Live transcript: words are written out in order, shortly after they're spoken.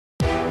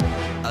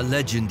A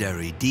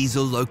legendary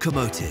diesel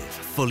locomotive,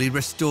 fully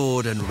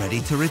restored and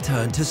ready to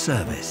return to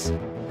service.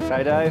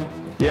 Okay, Dave?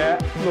 Yeah,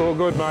 all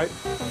good, mate.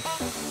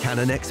 Can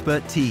an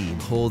expert team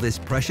haul this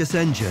precious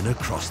engine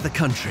across the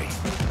country?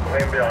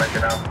 Lean behind you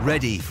now.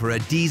 Ready for a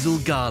diesel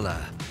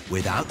gala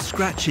without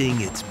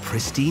scratching its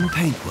pristine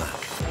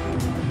paintwork.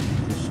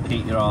 Just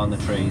keep your eye on the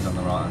trees on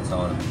the right-hand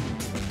side.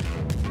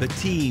 The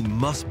team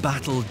must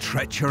battle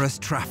treacherous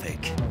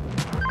traffic.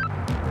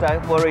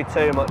 Don't worry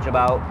too much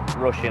about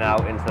rushing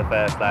out into the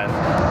first lane.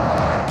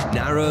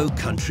 Narrow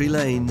country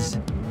lanes.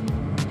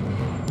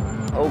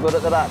 All good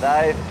at the back,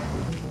 Dave.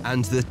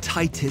 And the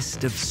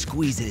tightest of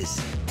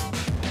squeezes.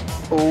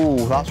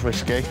 Oh, that's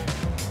risky.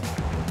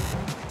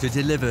 To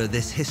deliver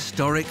this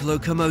historic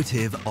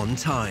locomotive on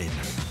time.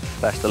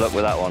 Best of luck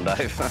with that one,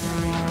 Dave.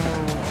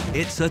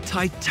 It's a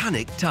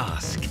titanic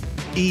task,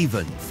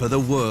 even for the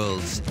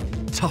world's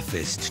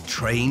toughest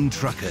train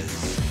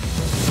truckers.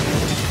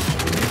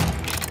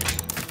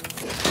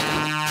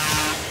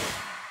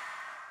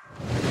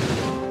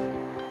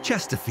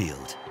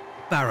 Chesterfield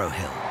Barrow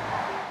Hill,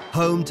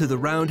 home to the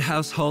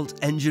Roundhouse Halt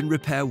engine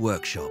repair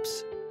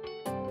workshops.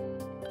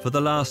 For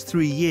the last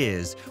 3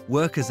 years,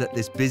 workers at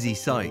this busy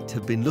site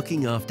have been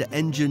looking after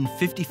engine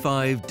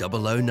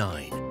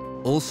 55009,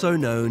 also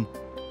known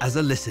as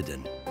a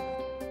alicaidin.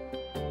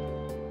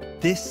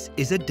 This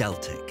is a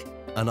Deltic,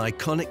 an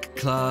iconic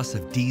class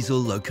of diesel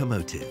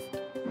locomotive.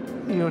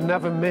 You'll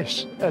never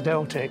miss a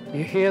Deltic.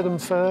 You hear them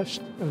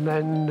first, and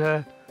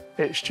then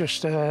it's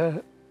just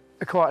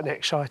quite an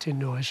exciting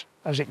noise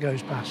as it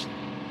goes past.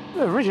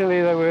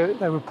 Originally,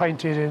 they were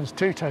painted in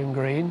two-tone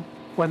green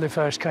when they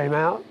first came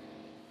out.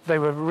 They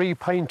were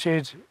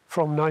repainted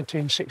from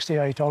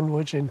 1968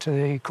 onwards into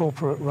the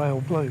corporate rail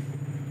blue.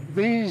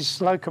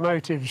 These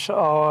locomotives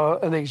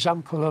are an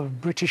example of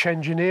British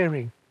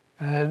engineering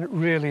and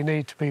really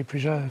need to be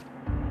preserved.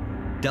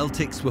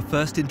 Deltics were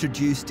first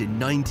introduced in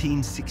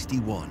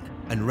 1961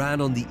 and ran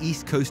on the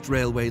East Coast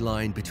Railway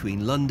line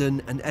between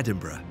London and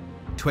Edinburgh.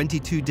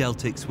 22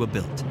 Deltics were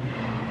built.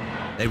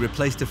 They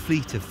replaced a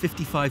fleet of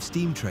 55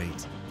 steam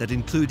trains that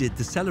included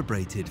the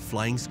celebrated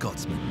Flying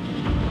Scotsman.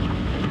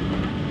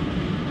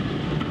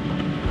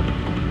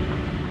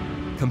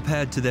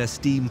 Compared to their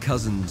steam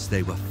cousins,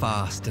 they were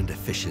fast and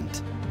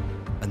efficient,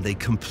 and they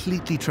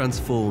completely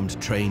transformed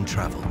train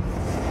travel.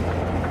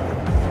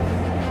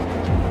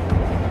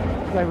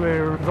 They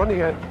were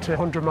running at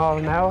 100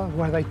 miles an hour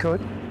where they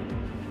could.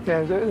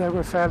 Yeah, they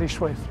were fairly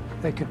swift.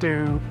 They could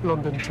do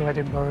London to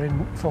Edinburgh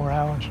in 4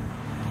 hours.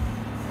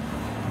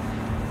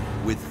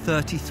 With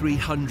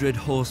 3,300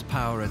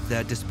 horsepower at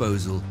their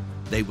disposal,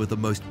 they were the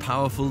most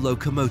powerful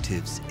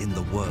locomotives in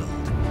the world.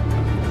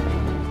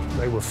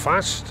 They were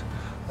fast,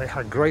 they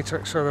had great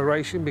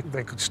acceleration,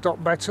 they could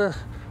stop better,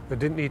 they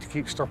didn't need to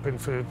keep stopping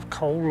for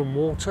coal and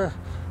water,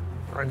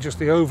 and just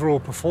the overall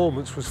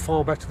performance was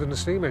far better than the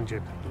steam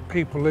engine.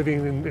 People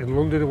living in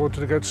London who wanted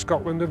to go to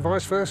Scotland and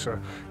vice versa.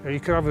 You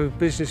could have a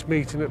business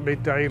meeting at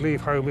midday,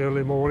 leave home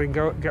early morning,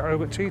 get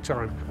home at tea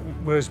time.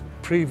 Whereas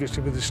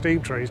previously with the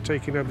steam trains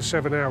taking over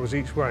 7 hours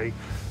each way,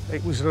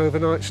 it was an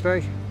overnight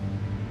stay.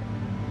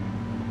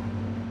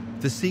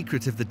 The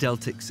secret of the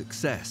Deltic's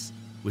success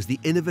was the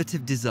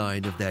innovative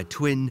design of their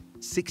twin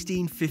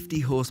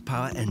 1650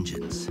 horsepower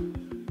engines.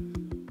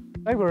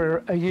 They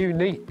were a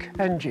unique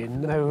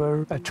engine. They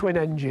were a twin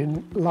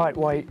engine,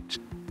 lightweight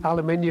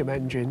aluminium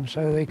engine,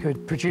 so they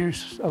could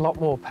produce a lot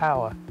more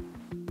power.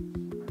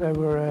 They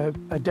were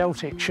a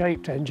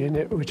Deltic-shaped engine,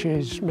 which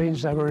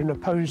means they were an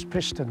opposed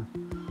piston.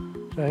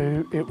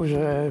 So it was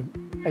a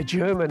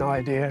German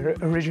idea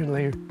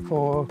originally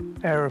for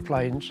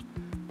aeroplanes.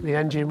 The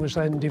engine was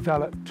then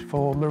developed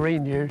for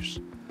marine use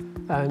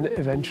and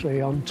eventually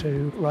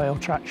onto rail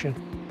traction.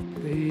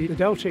 The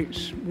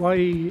Deltics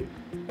weigh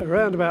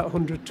around about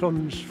 100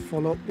 tonnes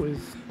full up with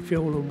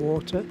fuel and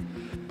water,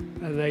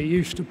 and they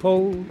used to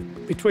pull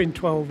between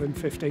 12 and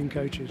 15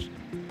 coaches,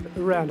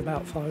 around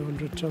about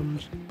 500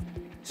 tonnes.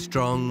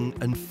 Strong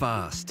and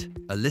fast,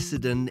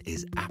 alicaidin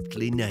is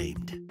aptly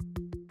named.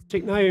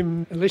 The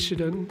name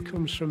alicaidin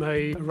comes from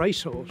a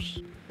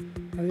racehorse.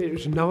 I think it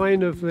was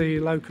 9 of the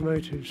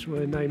locomotives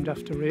were named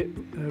after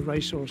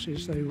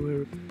racehorses. They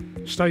were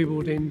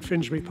stabled in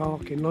Finsbury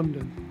Park in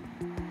London.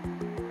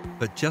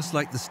 But just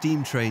like the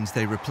steam trains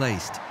they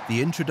replaced,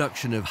 the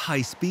introduction of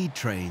high-speed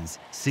trains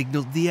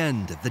signalled the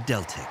end of the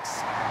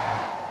Deltics.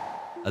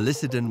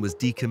 Alicaidin was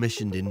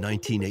decommissioned in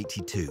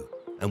 1982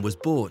 and was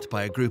bought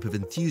by a group of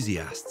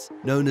enthusiasts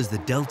known as the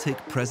Deltic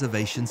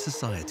Preservation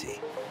Society.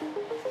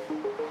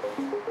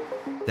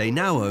 They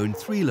now own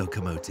 3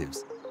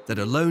 locomotives that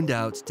are loaned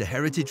out to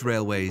heritage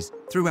railways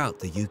throughout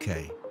the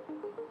UK.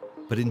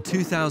 But in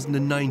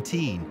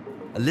 2019,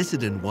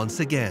 alicaidin once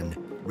again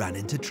ran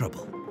into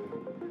trouble.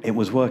 It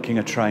was working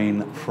a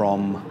train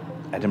from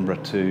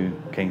Edinburgh to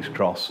King's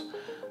Cross,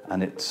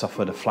 and it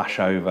suffered a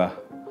flashover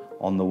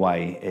on the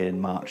way in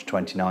March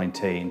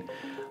 2019,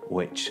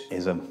 which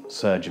is a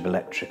surge of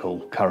electrical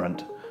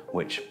current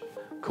which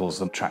caused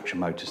the traction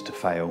motors to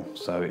fail.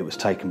 So it was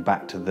taken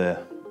back to the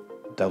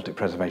Deltic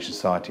Preservation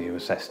Society, who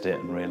assessed it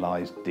and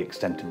realised the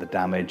extent of the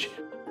damage.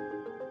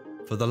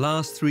 For the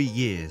last 3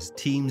 years,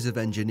 teams of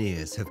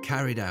engineers have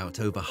carried out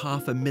over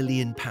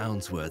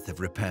 £500,000 worth of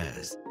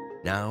repairs.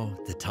 Now,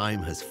 the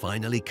time has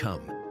finally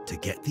come to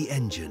get the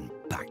engine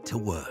back to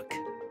work.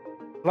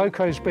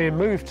 Loco's being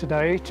moved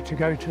today to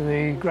go to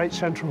the Great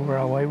Central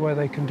Railway, where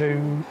they can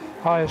do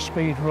higher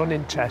speed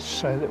running tests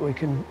so that we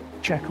can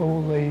check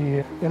all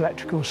the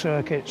electrical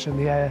circuits and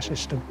the air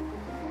system.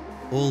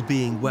 All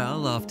being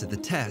well after the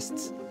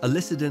tests,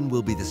 Allely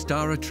will be the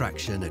star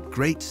attraction at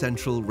Great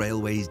Central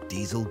Railway's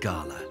Diesel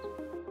Gala.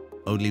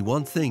 Only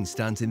one thing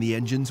stands in the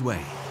engine's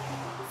way: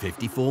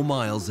 54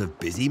 miles of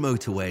busy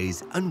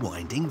motorways and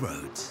winding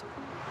roads.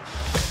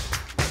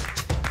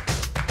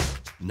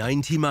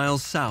 90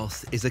 miles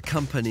south is a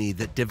company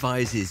that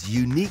devises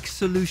unique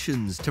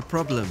solutions to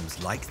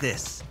problems like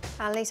this.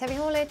 Allely's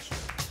heavy-haulage.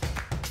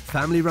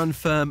 Family-run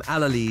firm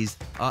Allely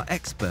are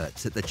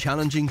experts at the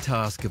challenging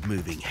task of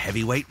moving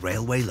heavyweight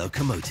railway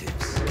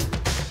locomotives.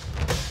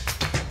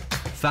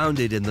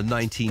 Founded in the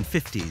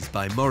 1950s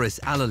by Maurice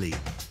Allely,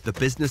 the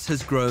business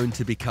has grown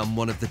to become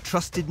one of the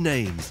trusted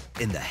names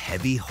in the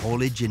heavy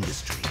haulage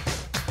industry.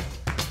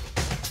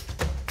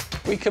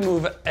 We can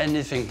move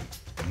anything.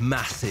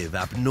 Massive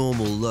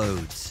abnormal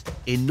loads,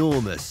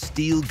 enormous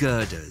steel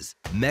girders,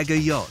 mega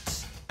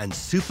yachts, and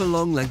super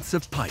long lengths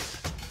of pipe,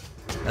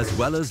 as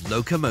well as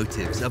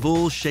locomotives of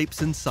all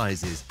shapes and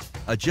sizes,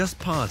 are just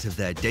part of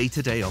their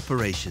day-to-day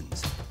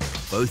operations,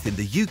 both in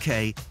the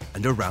UK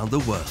and around the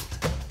world.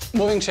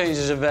 Moving trains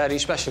is a very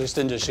specialist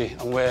industry,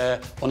 and we're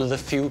one of the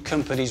few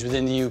companies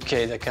within the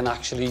UK that can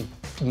actually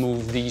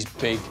move these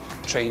big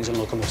trains and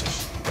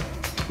locomotives.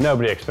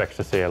 Nobody expects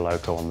to see a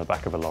loco on the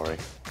back of a lorry.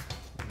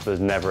 There's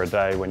never a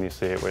day when you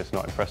see it where it's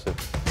not impressive.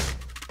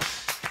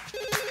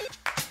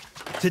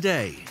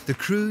 Today, the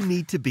crew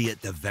need to be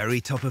at the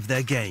very top of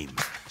their game.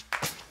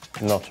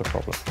 Not a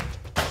problem.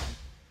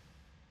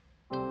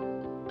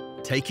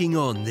 Taking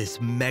on this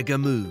mega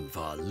move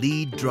are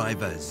lead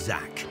driver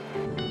Zach,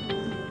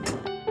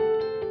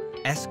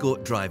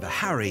 escort driver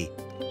Harry,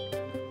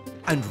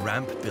 and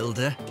ramp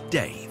builder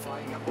Dave.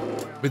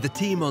 With the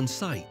team on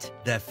site,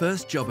 their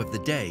first job of the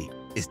day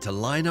is to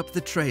line up the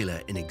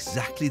trailer in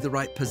exactly the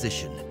right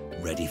position,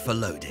 ready for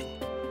loading.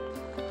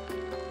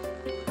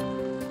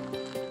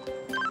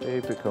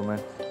 Keep it coming.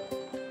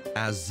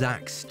 As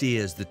Zach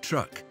steers the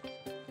truck,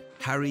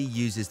 Harry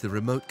uses the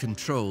remote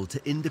control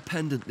to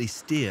independently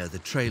steer the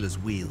trailer's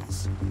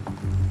wheels.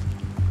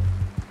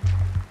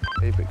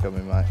 Keep it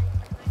coming, mate.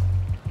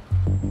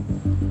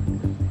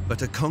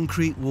 But a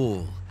concrete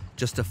wall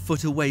just a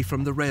foot away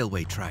from the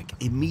railway track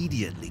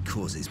immediately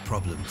causes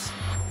problems.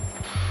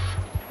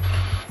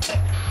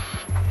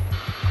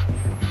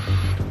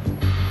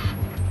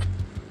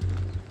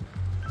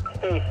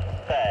 To be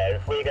fair,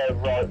 if we go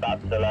right back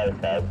to the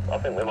loco, I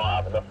think we might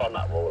have enough on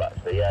that wall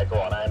actually. Yeah, go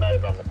on, aim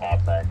over on the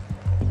path there.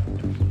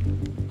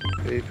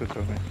 Keep it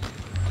coming.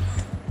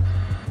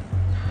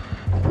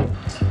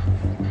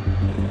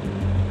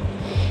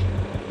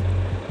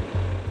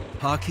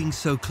 Parking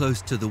so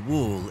close to the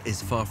wall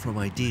is far from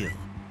ideal,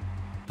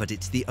 but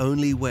it's the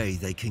only way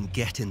they can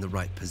get in the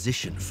right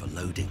position for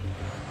loading.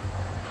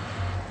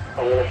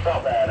 I'm going to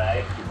stop there,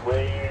 mate.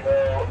 We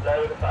will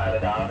load the trailer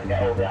down and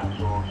get all the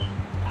axles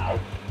out.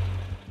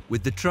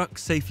 With the truck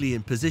safely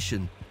in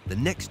position, the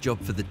next job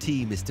for the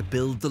team is to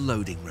build the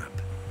loading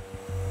ramp.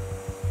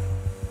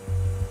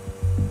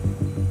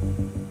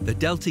 The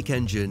Deltic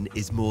engine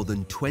is more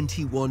than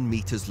 21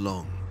 meters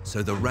long,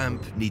 so the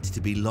ramp needs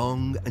to be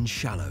long and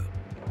shallow.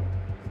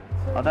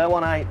 I don't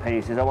want 8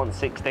 pieces, I want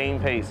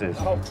 16 pieces.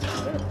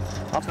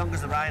 As long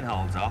as the rain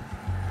holds off,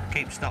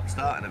 keep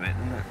stop-starting a bit,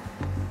 doesn't it?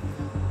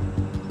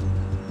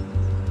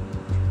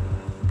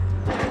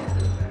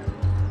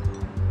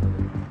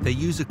 They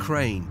use a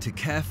crane to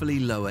carefully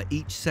lower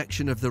each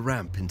section of the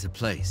ramp into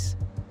place.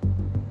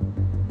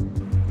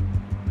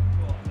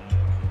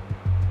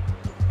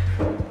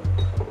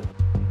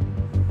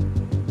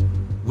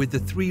 With the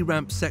 3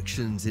 ramp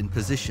sections in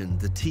position,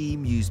 the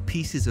team use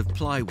pieces of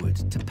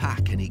plywood to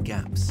pack any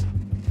gaps.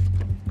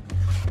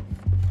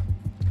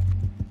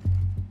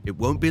 It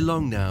won't be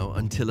long now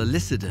until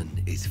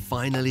Allely is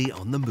finally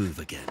on the move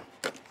again.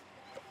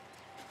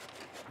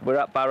 We're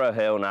at Barrow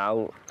Hill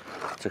now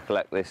to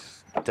collect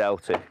this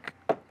Deltic,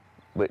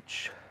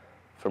 which,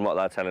 from what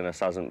they're telling us,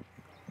 hasn't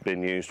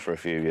been used for a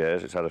few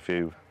years. It's had a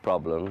few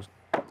problems.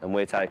 And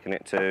we're taking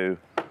it to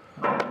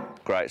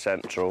Great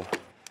Central.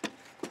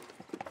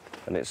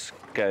 And it's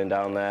going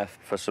down there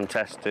for some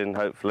testing,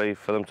 hopefully,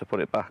 for them to put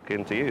it back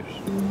into use.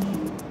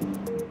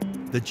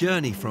 The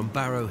journey from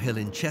Barrow Hill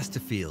in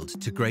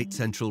Chesterfield to Great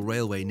Central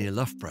Railway near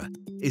Loughborough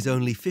is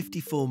only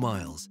 54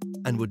 miles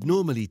and would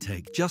normally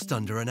take just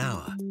under an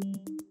hour.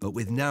 But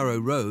with narrow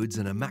roads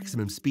and a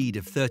maximum speed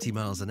of 30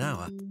 miles an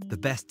hour, the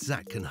best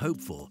Zach can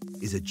hope for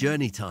is a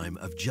journey time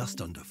of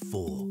just under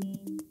 4.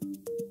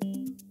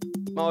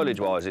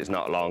 Mileage-wise, it's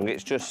not long.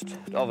 It's just,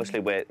 obviously,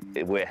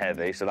 we're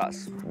heavy, so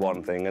that's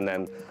one thing. And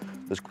then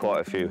there's quite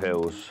a few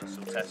hills.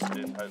 Some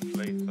testing,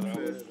 hopefully.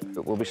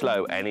 But we'll be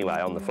slow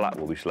anyway. On the flat,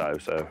 we'll be slow.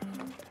 So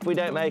if we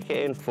don't make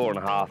it in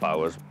 4.5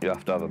 hours, you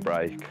have to have a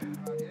break.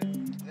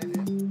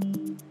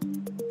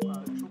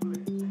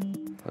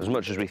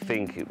 much as we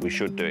think we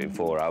should do it in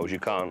 4 hours, you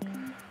can't,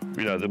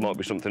 you know, there might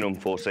be something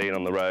unforeseen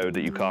on the road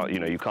that you can't, you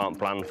know, you can't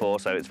plan for,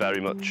 so it's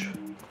very much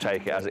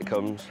take it as it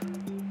comes.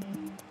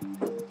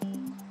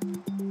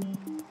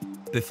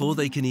 Before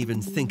they can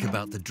even think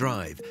about the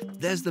drive,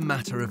 there's the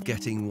matter of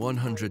getting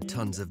 100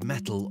 tons of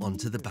metal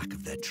onto the back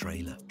of their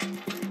trailer.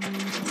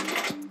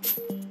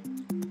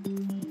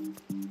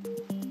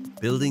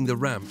 Building the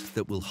ramp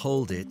that will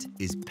hold it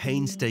is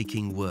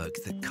painstaking work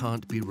that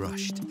can't be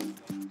rushed.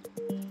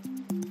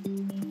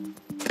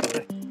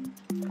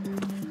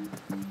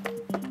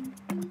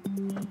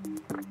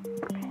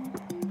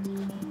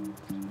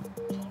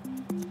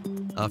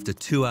 After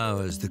 2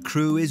 hours, the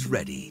crew is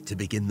ready to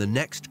begin the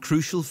next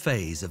crucial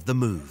phase of the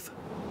move.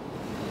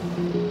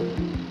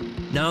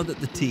 Now that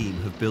the team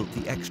have built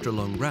the extra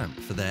long ramp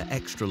for their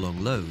extra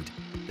long load,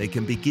 they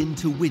can begin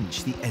to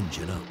winch the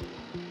engine up.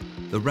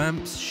 The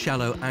ramp's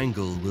shallow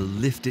angle will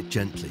lift it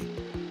gently.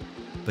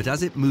 But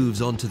as it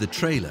moves onto the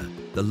trailer,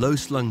 the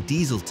low-slung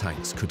diesel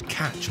tanks could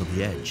catch on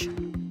the edge.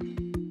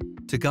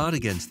 To guard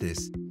against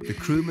this, the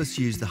crew must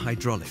use the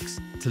hydraulics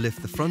to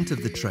lift the front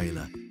of the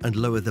trailer and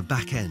lower the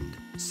back end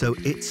so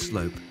its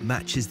slope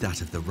matches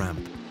that of the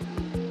ramp.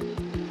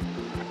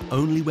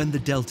 Only when the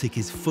Deltic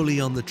is fully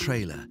on the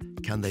trailer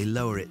can they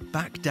lower it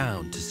back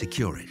down to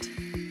secure it.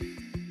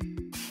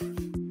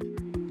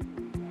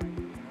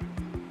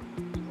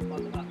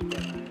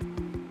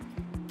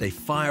 They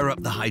fire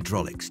up the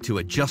hydraulics to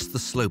adjust the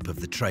slope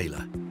of the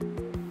trailer.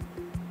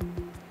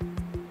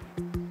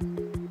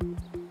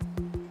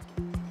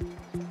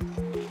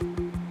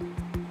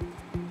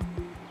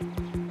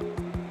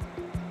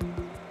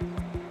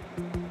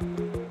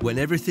 When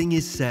everything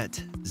is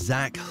set,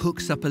 Zach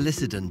hooks up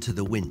alicaidin to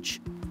the winch,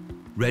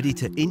 ready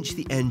to inch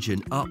the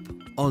engine up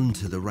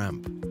onto the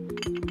ramp.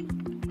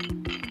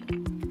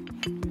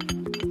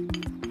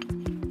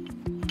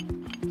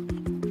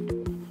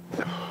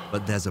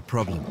 But there's a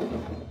problem.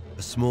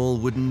 A small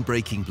wooden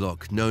braking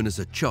block known as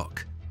a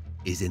chock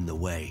is in the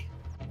way.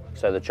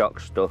 So the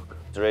chock's stuck.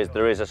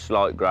 There is a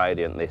slight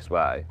gradient this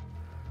way.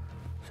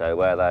 So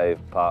where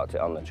they've parked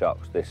it on the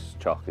chocks, this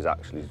chock is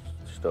actually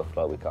stuck,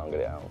 like we can't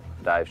get it out.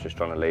 Dave's just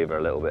trying to lever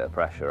a little bit of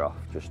pressure off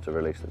just to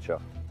release the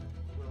chock.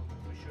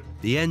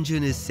 The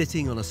engine is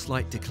sitting on a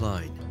slight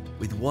decline,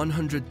 with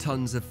 100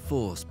 tons of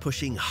force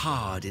pushing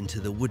hard into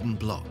the wooden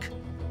block.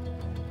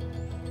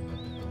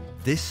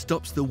 This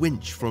stops the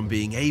winch from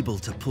being able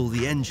to pull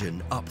the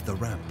engine up the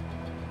ramp.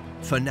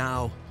 For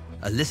now,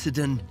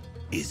 alicaidin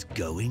is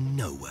going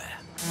nowhere.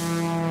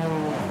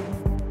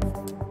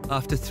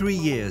 After 3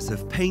 years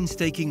of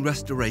painstaking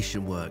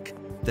restoration work,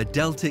 the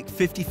Deltic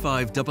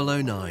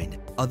 55009,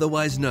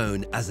 otherwise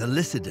known as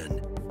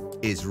alicaidin,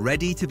 is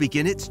ready to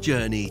begin its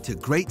journey to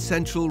Great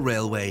Central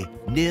Railway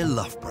near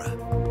Loughborough.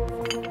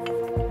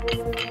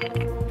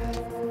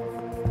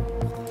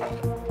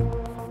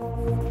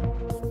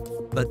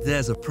 But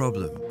there's a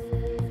problem.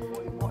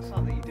 What's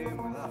that you're doing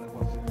with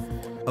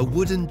that? A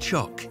wooden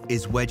chock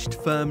is wedged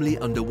firmly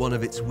under one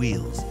of its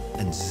wheels,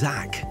 and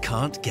Zach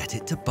can't get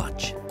it to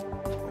budge.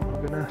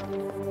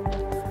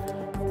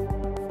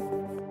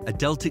 A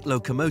Deltic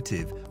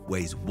locomotive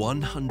weighs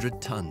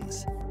 100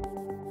 tons.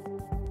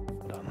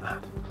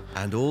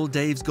 And all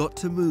Dave's got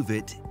to move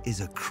it is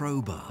a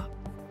crowbar.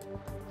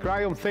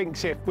 Graham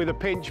thinks if with a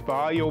pinch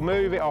bar you'll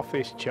move it off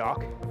this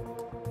chock.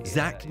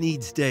 Zach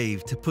needs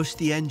Dave to push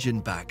the engine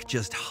back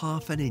just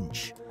half an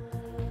inch.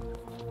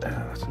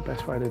 That's the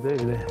best way to do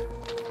this.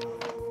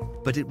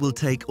 But it will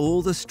take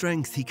all the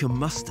strength he can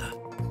muster.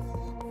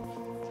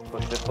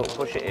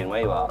 Push it in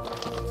where you are,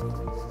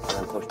 and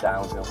then push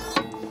downhill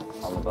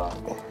on the bar.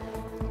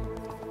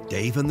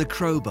 Dave and the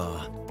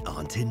crowbar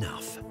aren't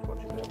enough.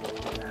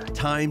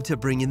 Time to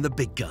bring in the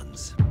big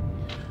guns.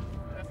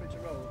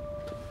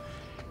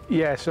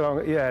 Yeah,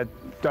 so yeah,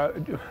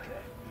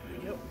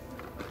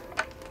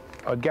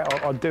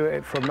 I'd do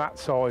it from that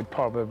side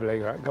probably.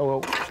 Right? Go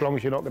up, as long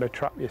as you're not going to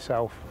trap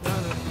yourself.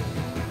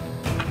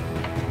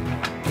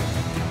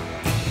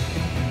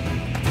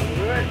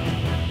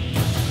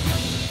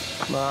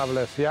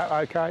 Marvellous. Yeah,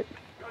 okay.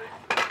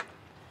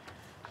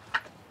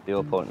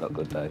 Your point looked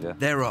good, Dave, yeah?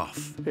 They're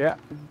off. Yeah.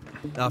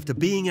 After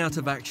being out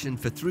of action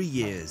for 3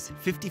 years,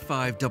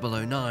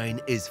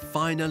 55009 is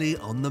finally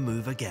on the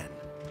move again.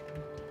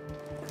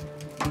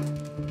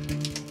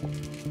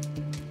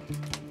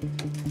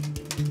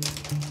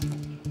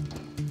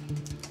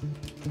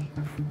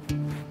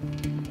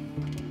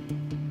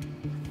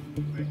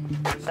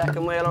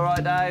 Second wheel all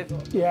right,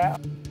 Dave? Yeah.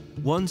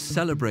 Once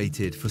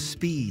celebrated for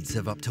speeds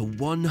of up to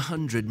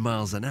 100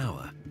 miles an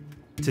hour,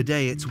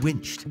 today it's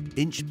winched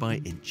inch by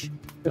inch.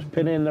 Just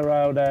pinning the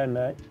rail down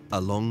there.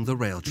 Along the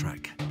rail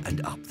track and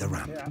up the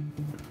ramp. Yeah.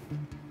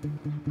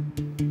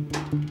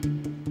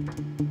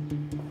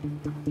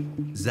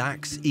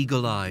 Zach's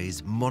eagle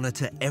eyes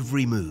monitor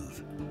every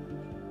move.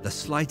 The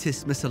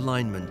slightest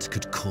misalignment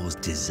could cause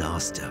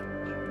disaster.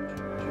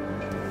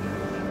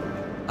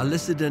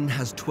 Alicaidin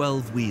has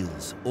 12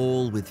 wheels,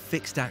 all with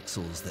fixed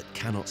axles that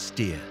cannot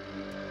steer.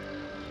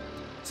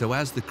 So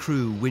as the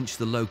crew winch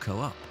the loco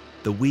up,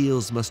 The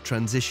wheels must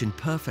transition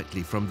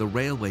perfectly from the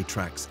railway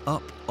tracks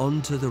up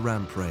onto the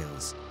ramp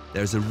rails.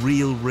 There's a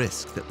real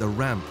risk that the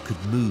ramp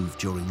could move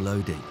during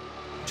loading.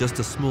 Just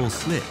a small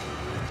slip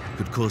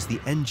could cause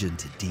the engine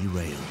to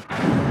derail.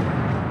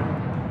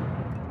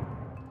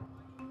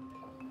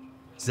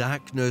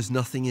 Zach knows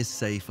nothing is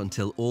safe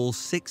until all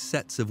 6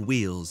 sets of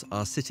wheels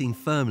are sitting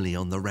firmly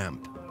on the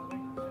ramp.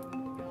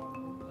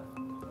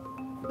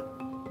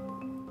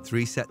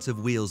 3 sets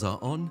of wheels are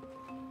on.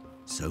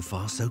 So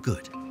far, so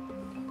good.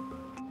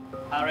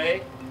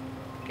 Harry,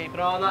 keep an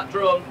eye on that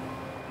drum.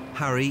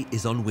 Harry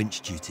is on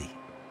winch duty.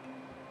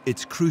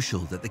 It's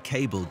crucial that the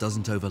cable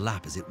doesn't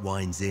overlap as it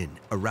winds in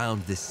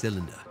around this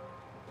cylinder,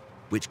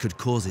 which could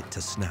cause it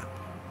to snap.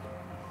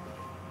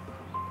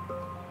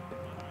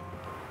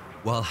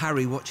 While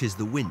Harry watches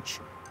the winch,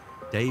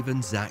 Dave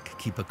and Zach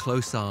keep a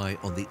close eye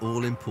on the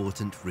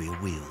all-important rear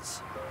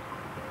wheels.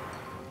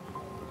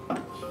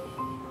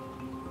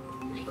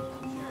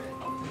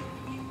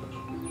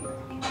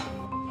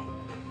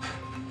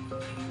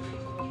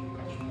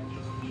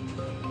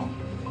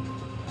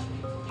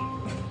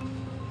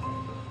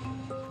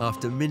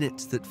 After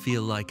minutes that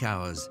feel like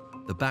hours,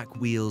 the back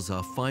wheels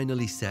are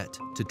finally set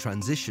to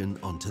transition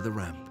onto the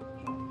ramp.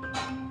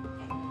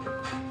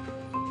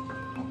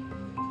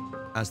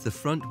 As the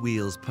front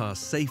wheels pass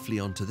safely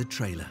onto the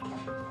trailer.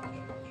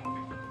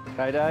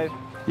 Okay, Dave?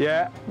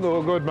 Yeah,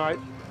 all good, mate.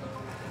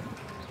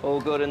 All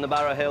good in the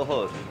Barrow Hill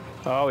hood?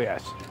 Oh,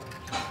 yes.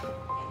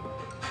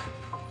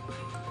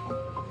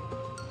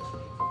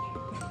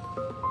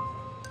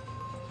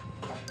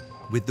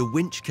 With the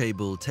winch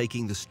cable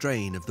taking the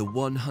strain of the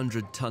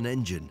 100-ton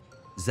engine,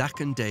 Zach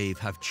and Dave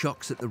have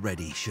chocks at the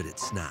ready should it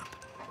snap.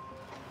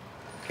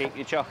 Keep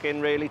your chock in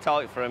really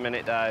tight for a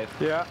minute, Dave.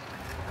 Yeah.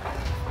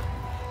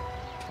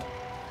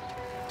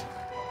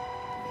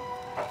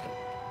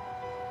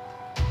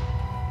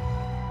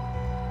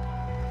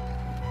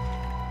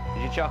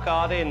 Did you chock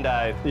hard in,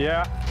 Dave?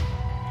 Yeah.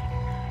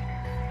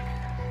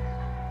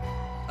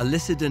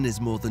 Alicaidin is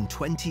more than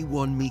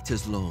 21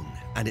 meters long,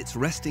 and its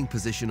resting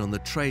position on the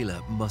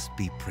trailer must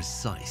be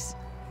precise.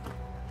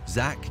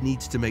 Zach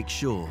needs to make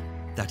sure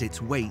that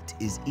its weight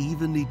is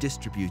evenly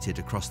distributed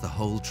across the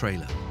whole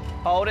trailer.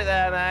 Hold it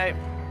there, mate.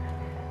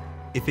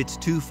 If it's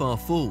too far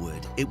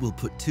forward, it will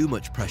put too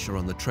much pressure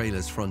on the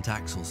trailer's front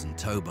axles and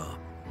tow bar.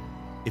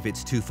 If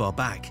it's too far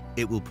back,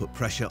 it will put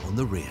pressure on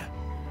the rear.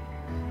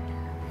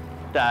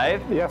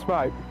 Dave? Yes,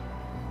 mate.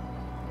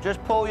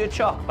 Just pull your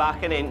chock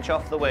back an inch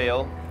off the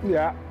wheel.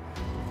 Yeah.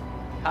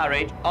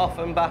 Harry, off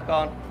and back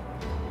on.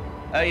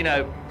 You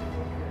know,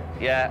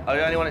 yeah, I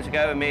only want it to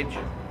go a midge.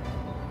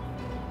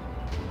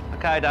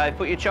 Okay, Dave,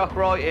 put your chock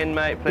right in,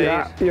 mate, please.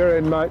 Yeah, you're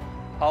in, mate.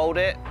 Hold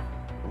it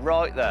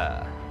right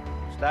there.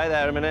 Stay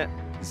there a minute.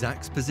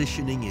 Zach's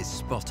positioning is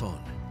spot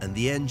on, and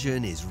the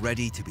engine is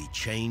ready to be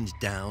chained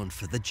down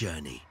for the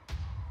journey.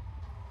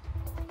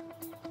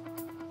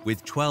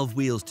 With 12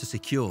 wheels to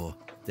secure,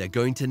 they're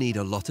going to need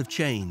a lot of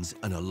chains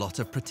and a lot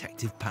of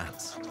protective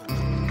pads.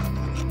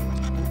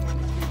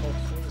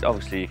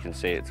 Obviously, you can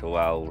see it's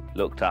well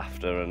looked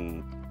after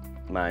and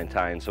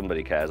maintained.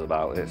 Somebody cares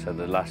about it, so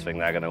the last thing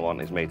they're going to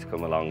want is me to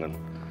come along and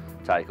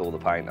take all the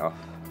paint off.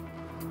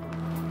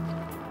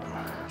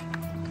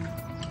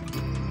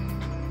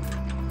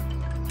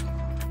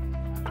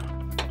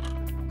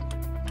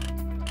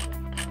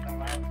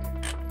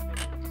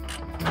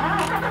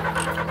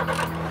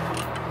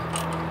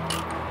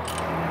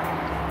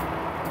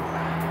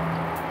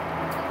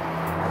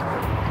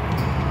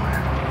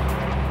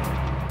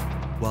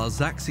 While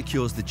Zach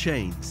secures the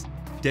chains,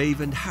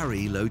 Dave and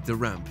Harry load the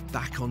ramp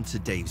back onto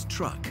Dave's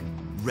truck,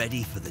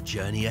 ready for the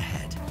journey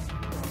ahead.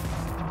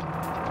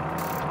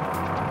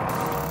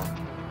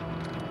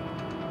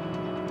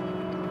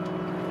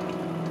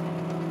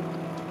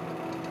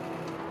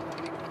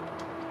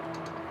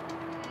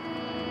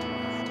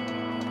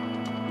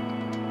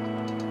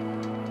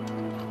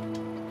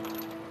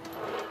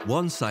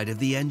 One side of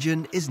the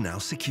engine is now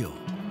secure.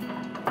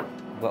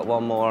 Got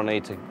one more I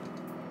need to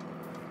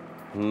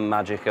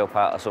magic up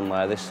out of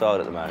somewhere this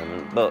side at the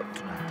moment, but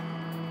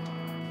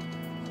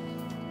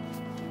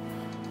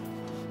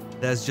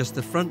there's just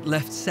the front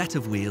left set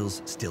of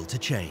wheels still to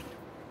chain.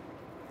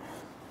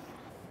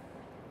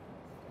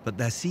 But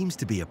there seems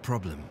to be a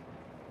problem.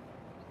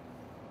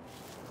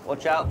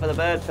 watch out for the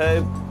bird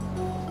poop.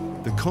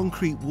 The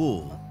concrete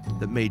wall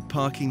that made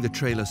parking the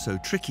trailer so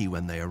tricky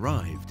when they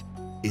arrived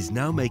is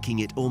now making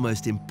it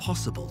almost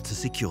impossible to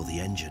secure the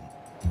engine.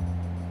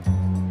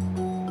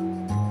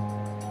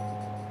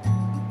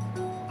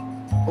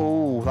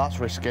 Oh, that's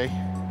risky.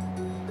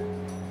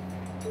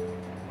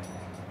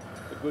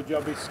 A good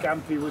job his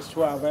scampi was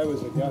 12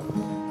 hours ago.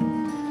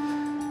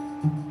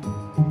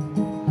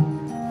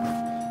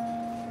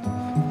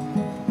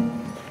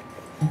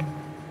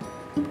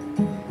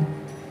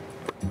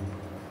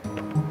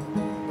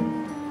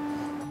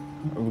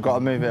 We've got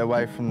to move it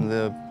away from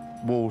the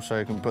wall so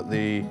you can put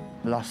the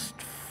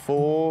last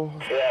 4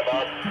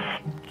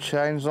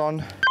 chains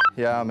on.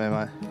 Yeah, I'm in,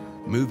 mate.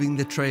 Moving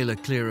the trailer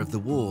clear of the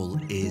wall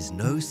is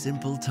no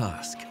simple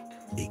task.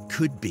 it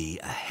could be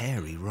a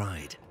hairy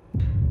ride.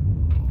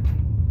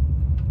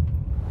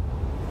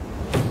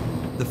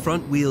 The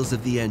front wheels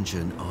of the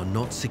engine are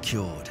not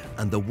secured,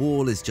 and the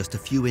wall is just a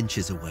few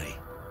inches away.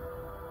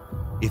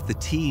 If the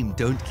team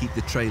don't keep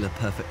the trailer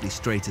perfectly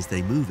straight as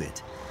they move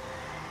it,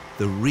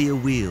 the rear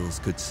wheels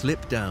could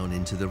slip down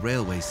into the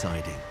railway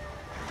siding,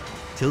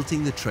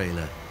 tilting the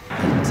trailer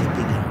and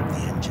tipping out the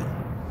engine.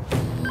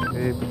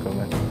 Keep it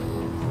coming.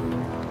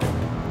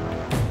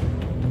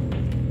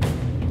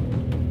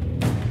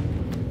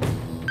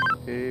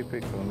 Keep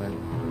it coming.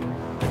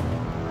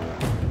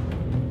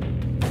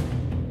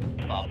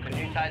 Bob, can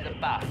you take the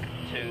back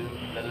to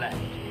the left,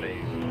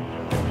 please?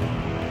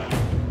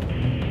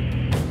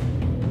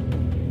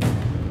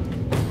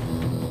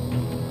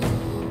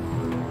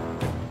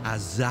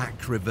 As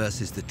Zach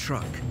reverses the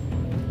truck,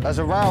 there's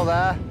a rail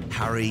there.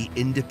 Harry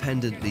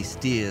independently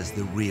steers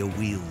the rear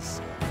wheels.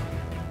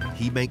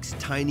 He makes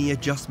tiny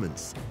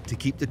adjustments to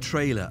keep the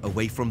trailer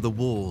away from the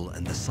wall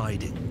and the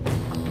siding.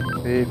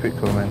 Keep it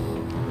coming.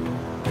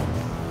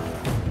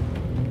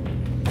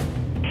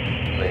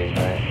 Please,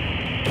 mate.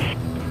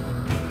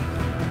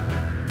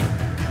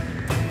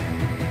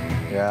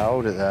 Yeah,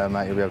 hold it there,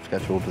 mate. You'll be able to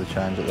get all to the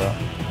change at that.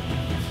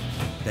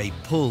 They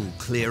pull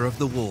clear of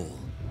the wall.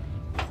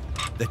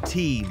 The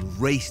team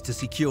race to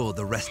secure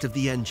the rest of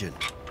the engine.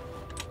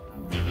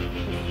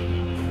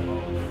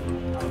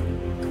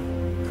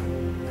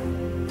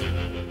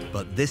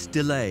 But this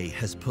delay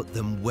has put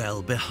them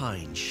well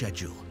behind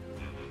schedule.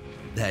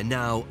 They're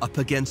now up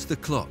against the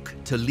clock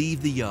to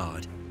leave the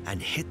yard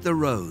and hit the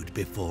road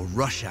before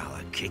rush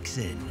hour kicks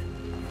in.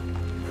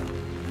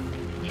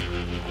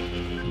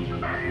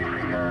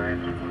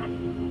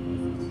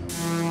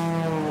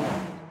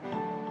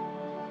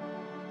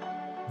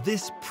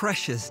 This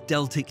precious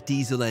Deltic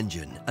diesel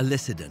engine,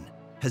 alicaidin,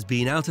 has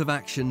been out of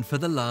action for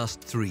the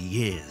last 3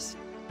 years.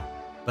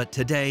 But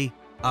today,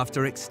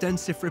 after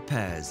extensive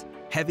repairs,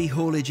 heavy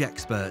haulage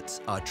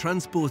experts are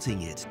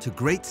transporting it to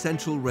Great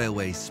Central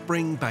Railway's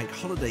Spring Bank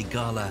Holiday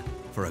Gala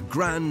for a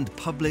grand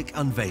public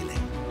unveiling.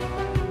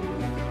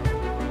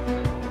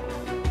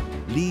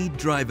 Lead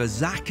driver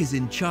Zach is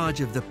in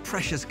charge of the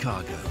precious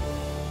cargo,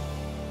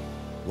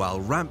 while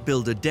ramp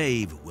builder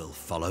Dave will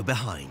follow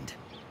behind.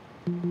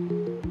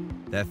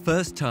 Their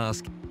first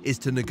task is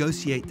to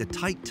negotiate the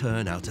tight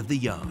turn out of the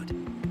yard.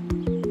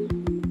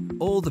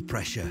 All the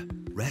pressure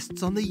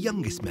rests on the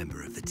youngest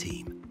member of the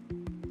team,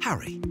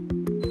 Harry.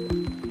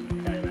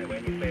 Okay, mate,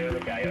 when you feel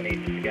okay, I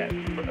need you to get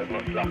as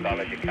much lock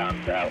on as you can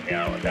to help me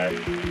out with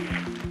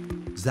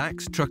that.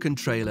 Zach's truck and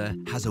trailer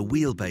has a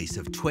wheelbase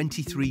of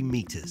 23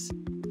 meters.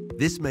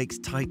 This makes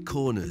tight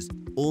corners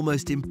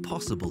almost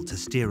impossible to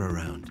steer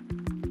around.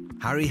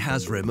 Harry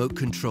has remote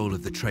control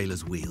of the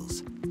trailer's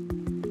wheels.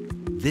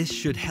 This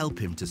should help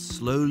him to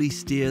slowly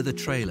steer the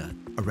trailer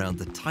around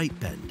the tight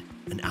bend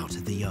and out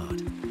of the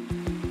yard.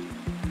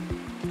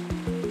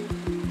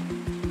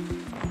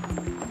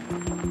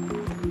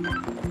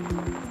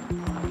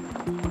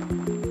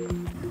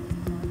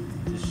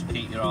 Just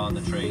keep your eye on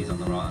the trees on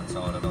the right-hand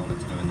side. I don't want it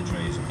to go in the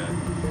trees,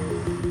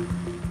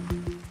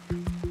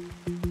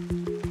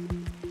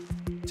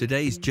 okay?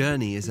 Today's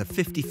journey is a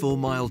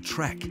 54-mile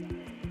trek,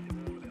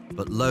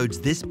 but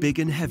loads this big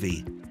and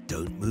heavy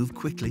don't move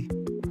quickly.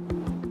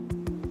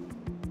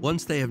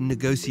 Once they have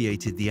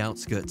negotiated the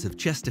outskirts of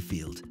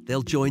Chesterfield,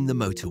 they'll join the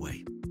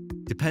motorway.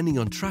 Depending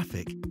on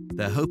traffic,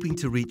 they're hoping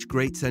to reach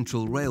Great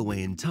Central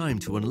Railway in time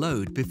to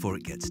unload before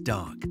it gets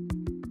dark.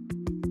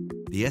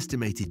 The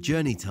estimated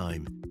journey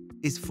time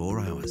is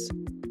 4 hours.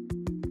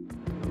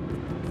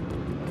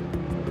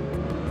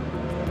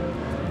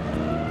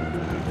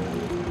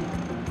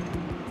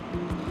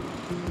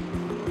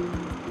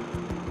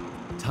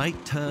 Tight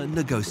turn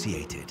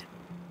negotiated.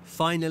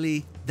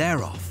 Finally,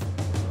 they're off.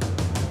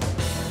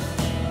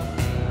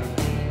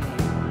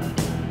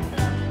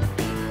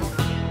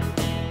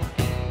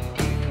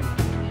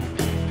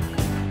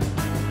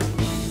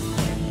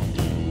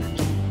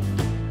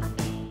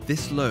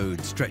 This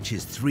load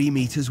stretches 3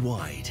 meters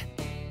wide.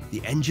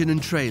 The engine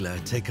and trailer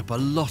take up a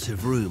lot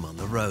of room on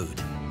the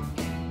road.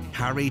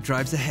 Harry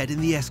drives ahead in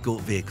the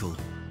escort vehicle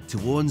to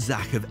warn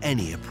Zach of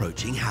any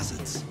approaching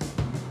hazards.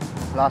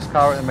 Last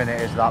car at the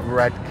minute is that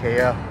red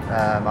Kia.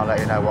 I'll let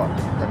you know what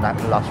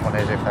the last one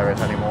is if there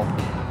is any more.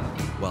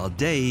 While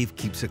Dave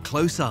keeps a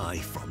close eye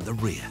from the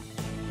rear.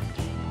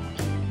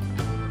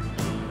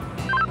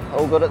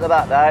 All good at the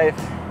back, Dave?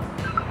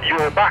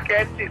 Your back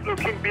end is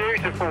looking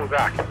beautiful,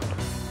 Zach.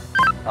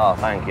 Oh,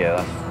 thank you.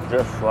 That's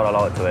just what I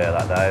like to hear,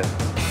 that, Dave.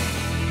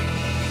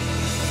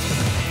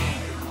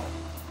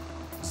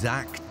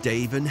 Zach,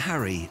 Dave and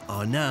Harry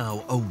are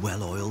now a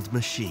well-oiled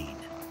machine.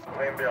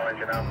 I'm in behind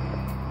you now.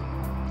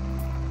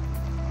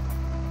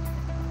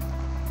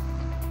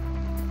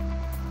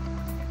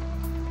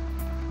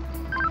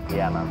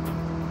 Yeah,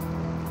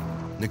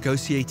 man.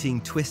 Negotiating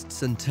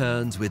twists and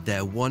turns with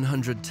their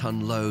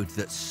 100-ton load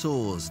that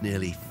soars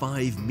nearly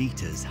 5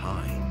 meters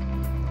high.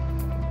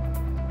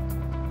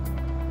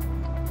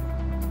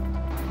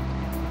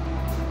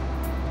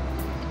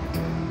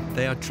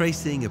 They are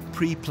tracing a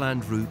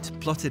pre-planned route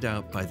plotted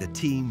out by the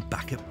team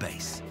back at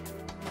base.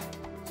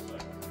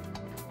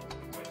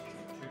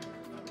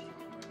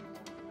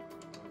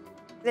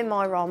 In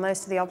my role,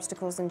 most of the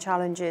obstacles and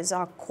challenges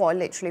are quite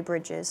literally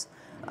bridges.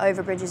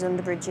 Over bridges,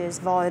 under bridges,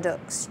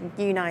 viaducts,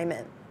 you name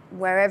it.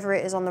 Wherever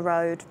it is on the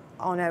road,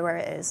 I know where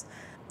it is.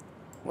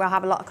 We'll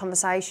have a lot of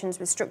conversations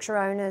with structure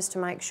owners to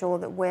make sure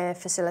that we're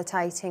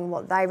facilitating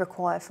what they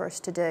require for us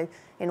to do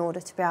in order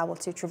to be able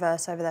to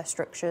traverse over their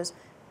structures.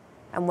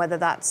 And whether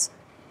that's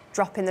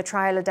dropping the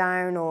trailer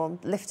down or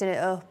lifting it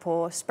up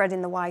or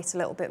spreading the weight a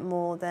little bit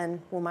more,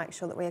 then we'll make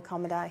sure that we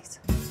accommodate.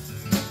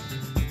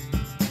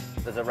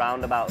 There's a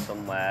roundabout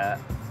somewhere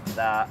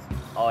that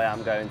I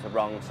am going to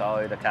wrong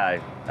side,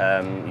 okay?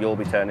 You'll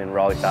be turning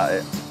right at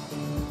it.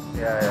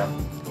 Yeah.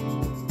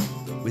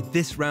 With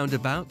this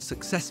roundabout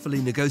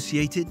successfully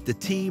negotiated, the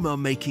team are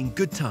making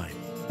good time.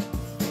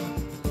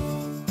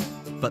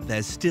 But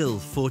there's still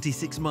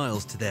 46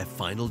 miles to their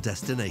final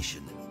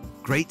destination,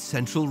 Great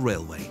Central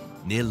Railway,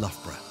 near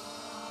Loughborough.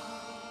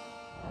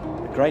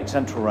 The Great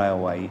Central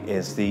Railway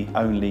is the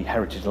only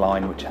heritage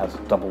line which has a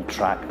double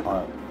track.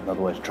 In other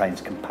words,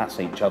 trains can pass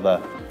each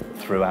other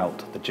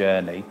throughout the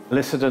journey.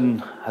 Lissadon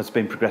has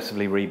been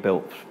progressively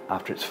rebuilt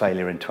after its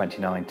failure in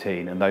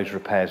 2019, and those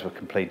repairs were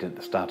completed at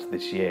the start of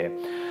this year.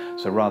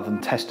 So rather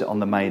than test it on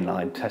the main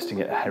line, testing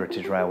it at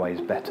Heritage Railway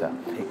is better.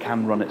 It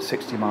can run at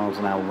 60 miles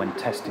an hour when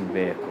testing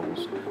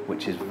vehicles,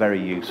 which is very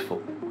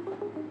useful.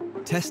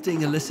 Testing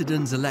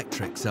Lissadon's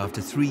electrics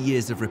after 3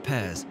 years of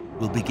repairs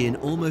will begin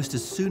almost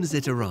as soon as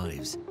it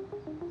arrives.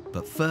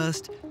 But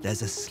first,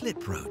 there's a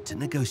slip road to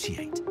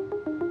negotiate.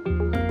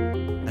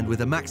 And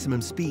with a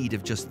maximum speed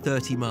of just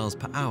 30 miles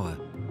per hour,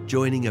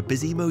 joining a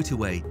busy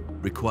motorway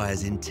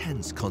requires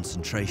intense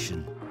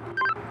concentration.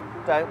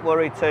 Don't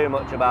worry too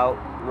much about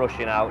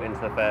rushing out into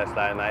the first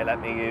lane, mate.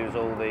 Let me use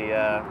all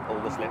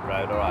the slip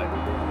road, all right?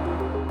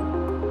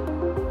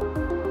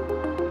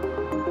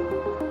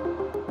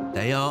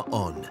 They are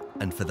on,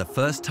 and for the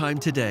first time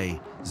today,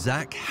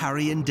 Zach,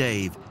 Harry and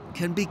Dave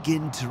can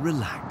begin to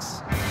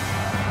relax.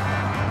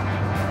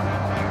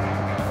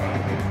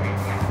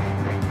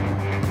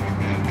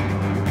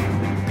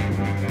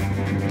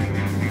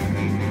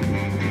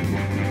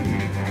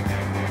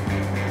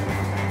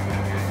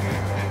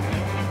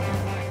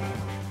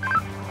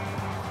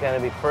 It's going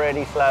to be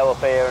pretty slow up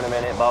here in a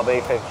minute, Bobby,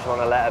 if you just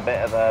want to let a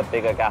bit of a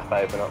bigger gap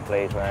open up,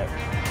 please, mate.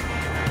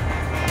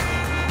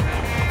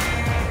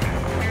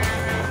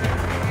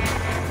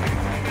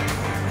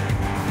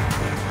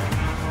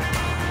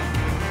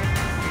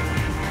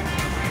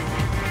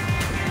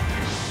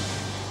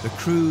 The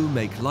crew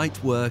make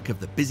light work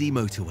of the busy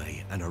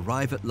motorway and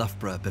arrive at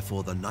Loughborough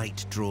before the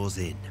night draws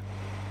in.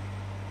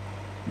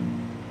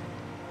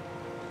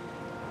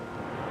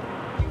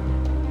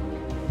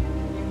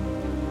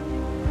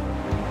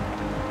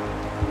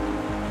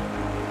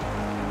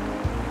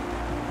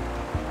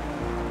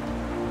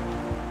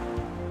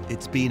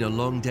 It's been a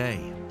long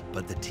day,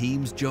 but the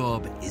team's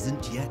job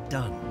isn't yet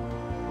done.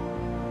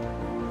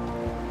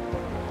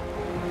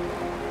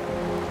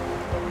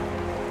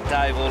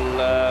 Dave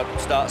will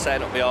start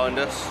setting up behind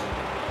us,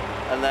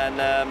 and then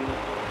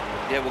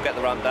yeah, we'll get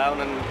the ramp down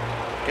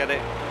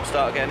and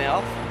start getting it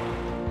off.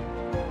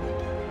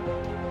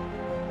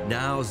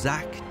 Now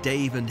Zach,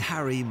 Dave and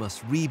Harry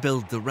must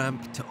rebuild the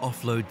ramp to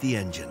offload the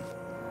engine.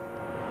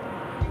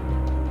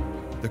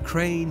 The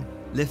crane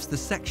lifts the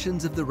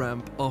sections of the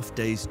ramp off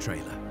Dave's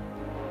trailer.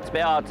 It's a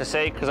bit hard to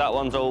see because that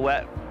one's all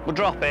wet. We'll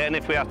drop it, and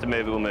if we have to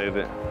move it, we'll move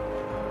it.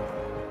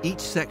 Each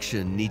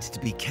section needs to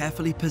be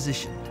carefully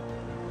positioned,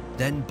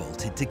 then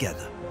bolted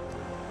together.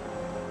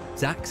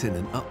 Zach's in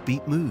an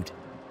upbeat mood.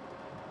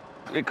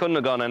 It couldn't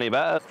have gone any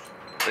better.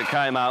 It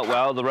came out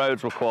well, the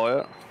roads were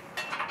quiet.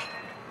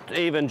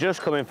 Even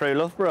just coming through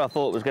Loughborough, I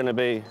thought was going to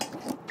be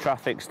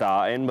traffic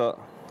starting, but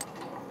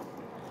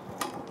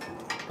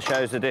it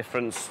shows the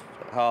difference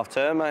half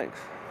term makes.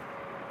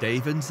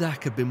 Dave and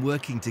Zach have been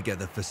working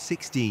together for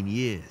 16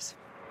 years.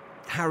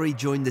 Harry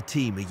joined the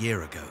team a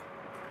year ago.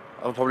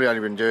 I've probably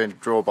only been doing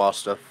drawbar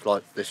stuff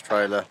like this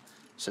trailer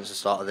since the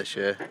start of this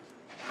year.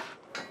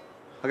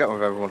 I get on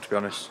with everyone, to be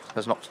honest.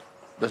 There's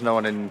no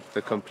one in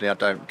the company I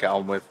don't get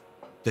on with.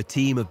 The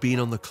team have been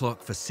on the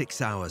clock for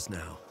 6 hours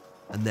now,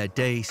 and their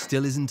day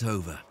still isn't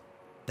over.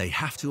 They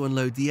have to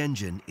unload the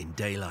engine in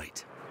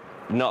daylight.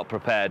 Not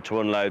prepared to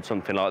unload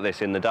something like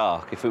this in the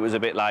dark. If it was a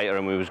bit later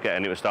and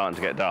it was starting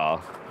to get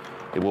dark,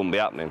 it wouldn't be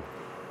happening.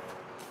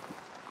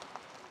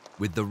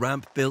 With the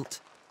ramp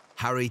built,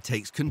 Harry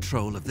takes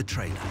control of the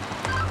trailer.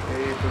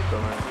 Keep it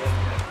coming.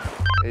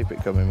 Keep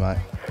it coming, mate.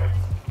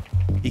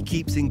 He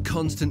keeps in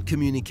constant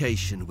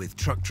communication with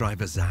truck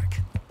driver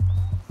Zach.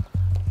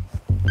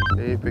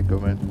 Keep it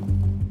coming.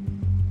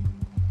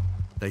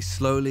 They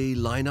slowly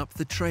line up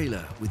the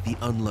trailer with the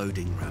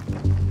unloading ramp.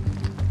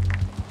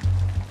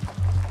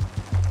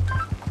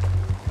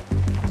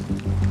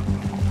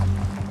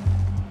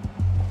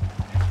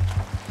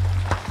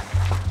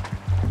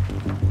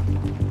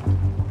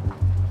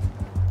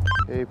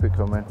 Keep it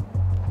coming.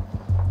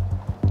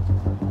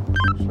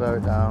 Slow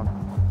it down.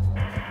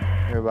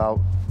 You're about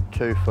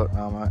 2 foot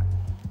now, mate.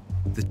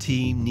 The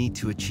team need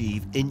to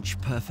achieve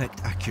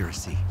inch-perfect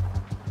accuracy.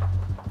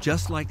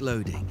 Just like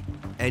loading,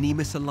 any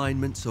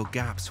misalignments or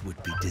gaps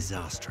would be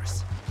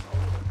disastrous.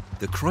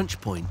 The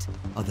crunch point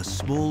are the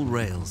small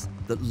rails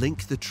that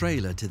link the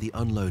trailer to the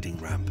unloading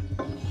ramp.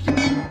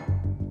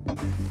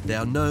 They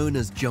are known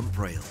as jump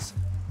rails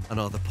and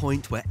are the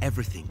point where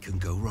everything can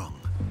go wrong.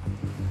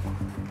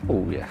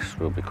 Oh yes,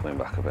 we'll be coming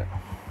back a bit.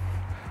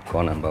 Go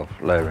on then, Bob,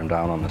 lowering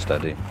down on the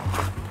steady.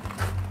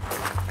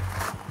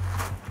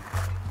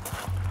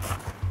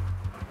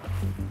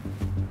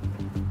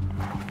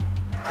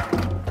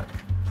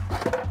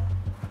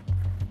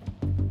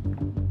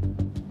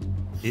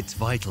 It's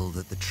vital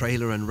that the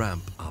trailer and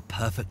ramp are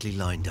perfectly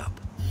lined up.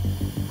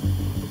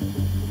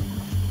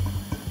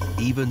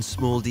 Even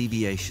small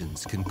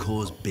deviations can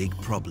cause big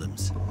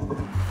problems.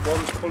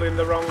 One's pulling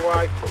the wrong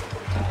way.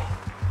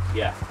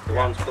 Yeah, the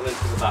one's pulling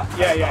to the back.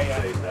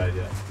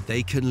 Yeah.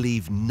 They can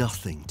leave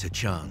nothing to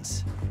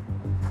chance.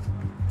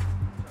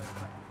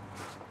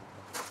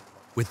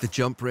 With the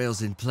jump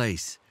rails in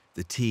place,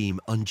 the team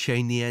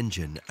unchain the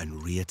engine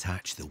and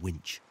reattach the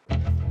winch.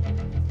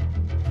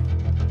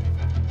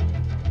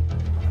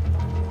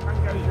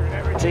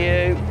 To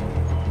you.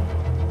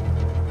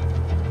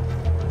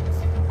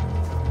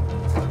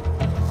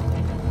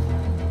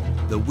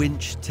 The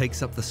winch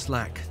takes up the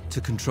slack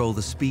to control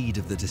the speed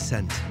of the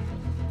descent.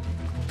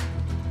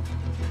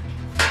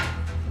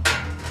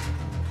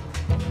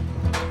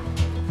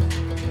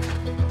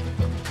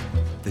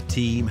 The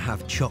team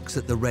have chocks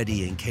at the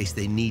ready in case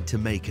they need to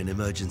make an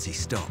emergency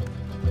stop.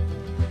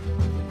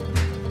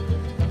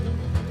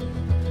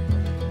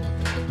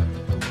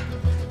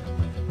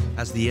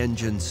 As the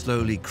engine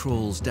slowly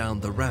crawls down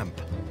the ramp,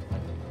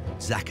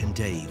 Zach and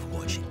Dave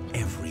watch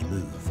every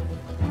move.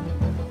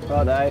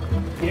 Right, Dave.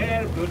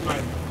 Yeah, good,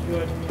 mate.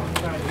 Good.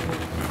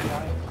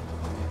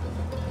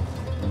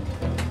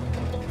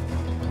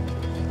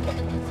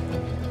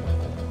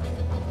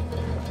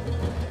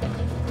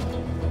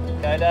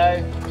 Okay,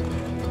 Dave.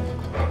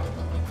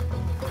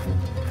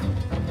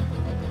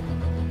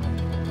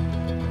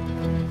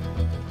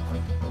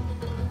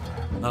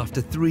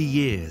 After 3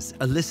 years,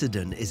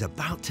 Alicaidin is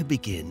about to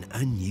begin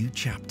a new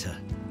chapter.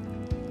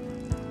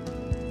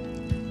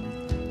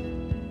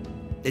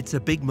 It's a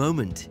big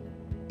moment,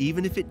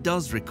 even if it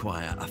does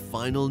require a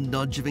final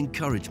nudge of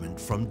encouragement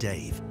from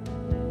Dave.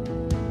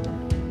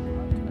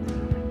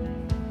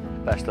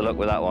 Best of luck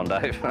with that one,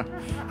 Dave.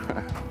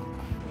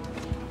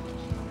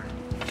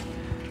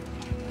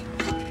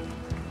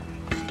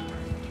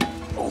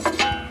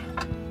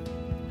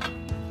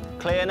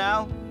 Clear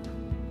now?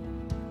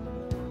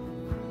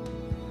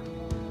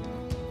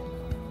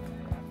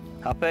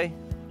 Happy?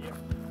 Yeah.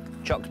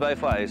 Chocks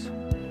both ways?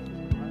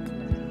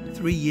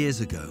 3 years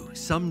ago,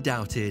 some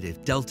doubted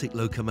if Deltic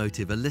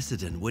locomotive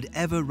Alicaidin would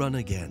ever run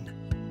again.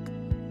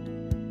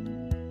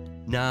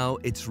 Now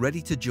it's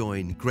ready to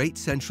join Great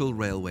Central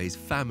Railway's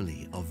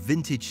family of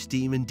vintage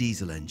steam and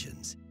diesel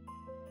engines.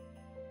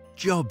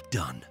 Job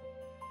done.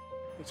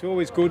 It's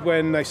always good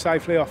when they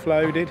safely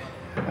offloaded.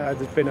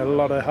 There's been a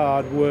lot of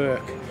hard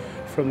work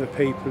from the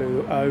people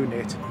who own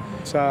it.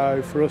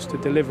 So for us to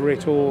deliver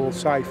it all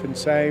safe and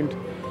sound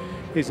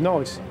is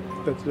nice.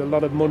 There's a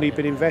lot of money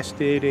been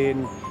invested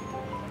in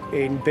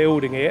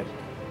building it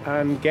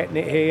and getting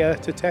it here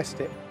to test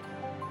it.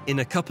 In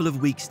a couple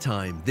of weeks'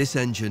 time, this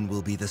engine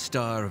will be the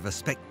star of a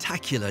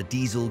spectacular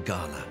diesel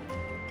gala.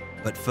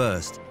 But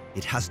first,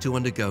 it has to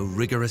undergo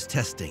rigorous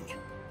testing,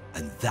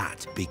 and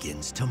that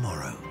begins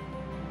tomorrow.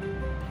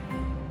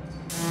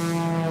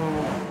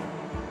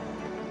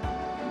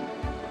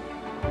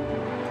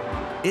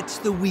 It's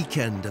the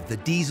weekend of the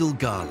diesel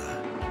gala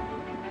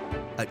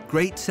at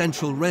Great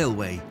Central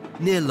Railway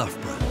near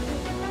Loughborough.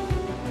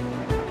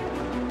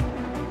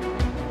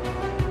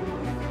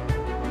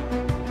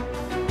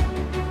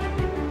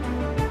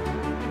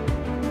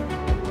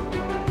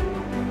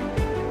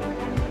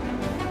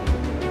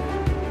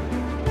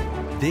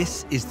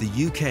 This is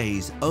the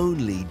UK's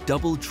only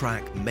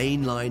double-track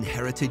mainline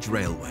heritage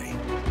railway.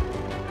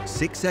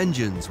 6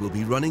 engines will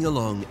be running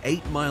along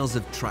 8 miles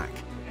of track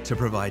to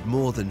provide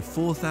more than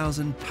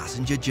 4,000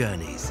 passenger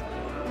journeys.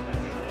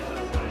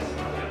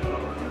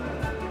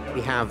 We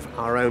have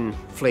our own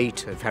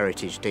fleet of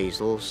heritage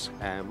diesels.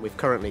 We've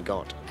currently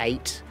got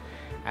 8,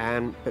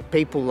 but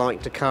people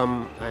like to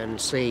come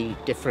and see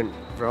different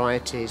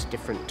varieties,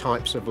 different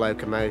types of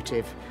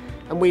locomotive,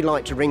 and we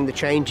like to ring the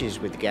changes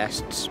with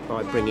guests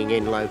by bringing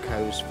in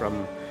locos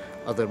from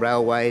other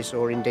railways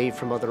or indeed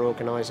from other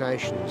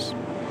organisations.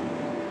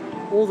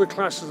 All the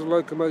classes of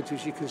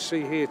locomotives you can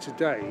see here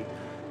today,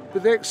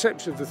 with the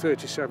exception of the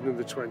 37 and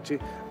the 20,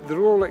 they're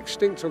all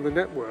extinct on the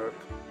network.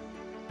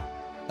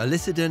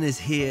 Alicaidin is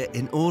here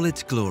in all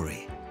its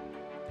glory.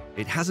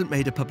 It hasn't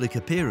made a public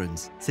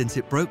appearance since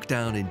it broke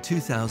down in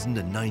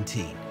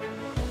 2019.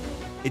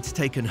 It's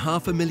taken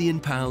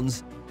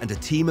 £500,000 and a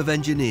team of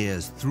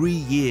engineers 3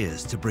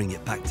 years to bring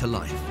it back to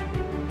life.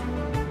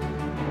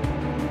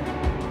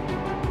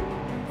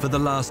 For the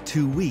last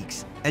 2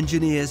 weeks,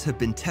 engineers have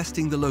been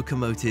testing the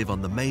locomotive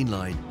on the main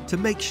line to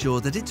make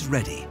sure that it's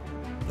ready.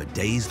 for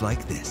days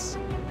like this.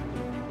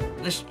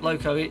 This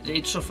loco,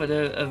 it suffered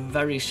a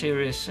very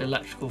serious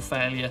electrical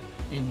failure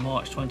in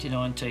March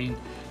 2019.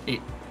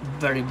 It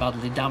very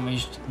badly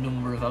damaged a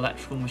number of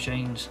electrical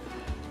machines,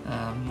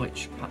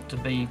 which had to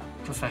be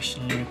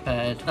professionally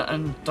repaired.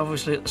 And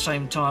obviously at the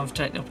same time I've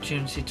taken the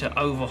opportunity to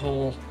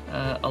overhaul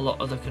a lot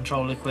of the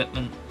control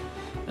equipment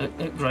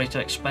at great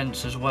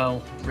expense as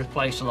well,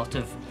 replace a lot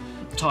of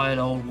tired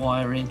old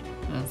wiring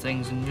and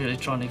things, and really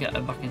trying to get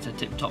it back into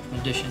tip-top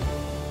condition.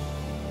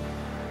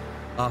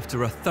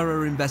 After a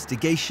thorough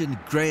investigation,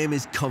 Graham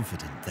is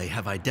confident they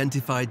have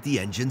identified the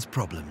engine's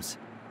problems.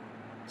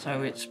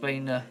 So it's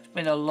been a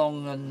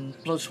long and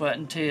blood, sweat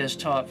and tears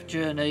type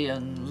journey,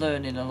 and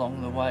learning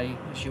along the way,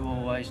 as you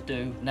always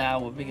do. Now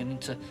we're beginning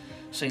to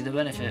see the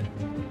benefit.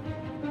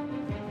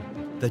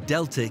 The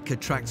Deltic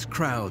attracts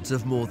crowds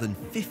of more than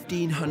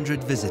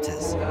 1,500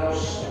 visitors.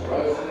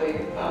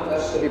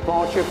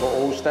 Departure for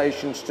all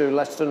stations to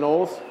Leicester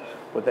North.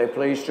 Would they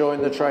please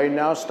join the train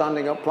now,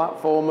 standing at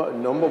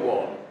platform number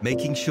 1.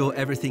 Making sure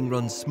everything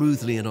runs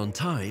smoothly and on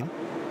time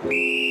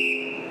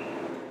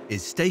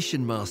is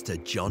station master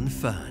John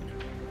Fern.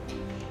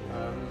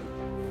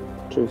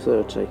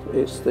 2:30.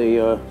 It's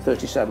the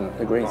 37,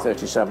 the green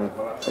 37.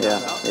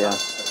 Yeah.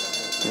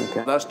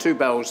 Okay. That's 2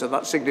 bells, so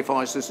that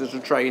signifies this is a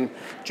train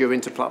due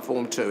into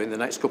platform 2 in the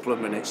next couple of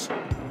minutes.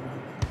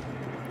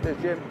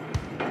 There's Jim.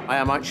 I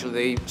am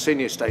actually the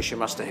senior station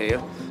master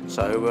here,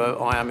 so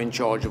I am in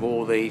charge of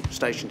all the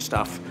station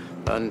staff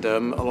and a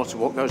lot of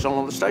what goes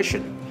on the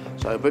station.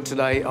 So, but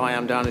today I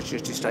am down as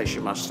duty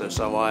station master,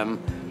 so I am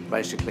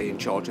basically in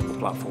charge of the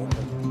platform.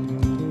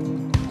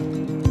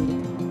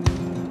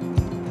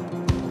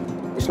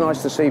 It's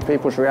nice to see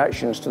people's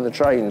reactions to the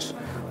trains.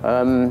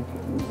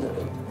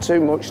 Too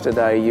much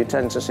today, you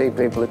tend to see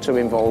people are too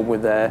involved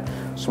with their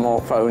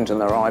smartphones and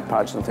their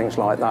iPads and things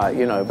like that,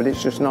 you know, but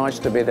it's just nice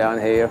to be down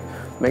here,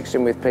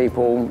 mixing with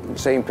people,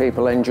 seeing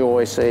people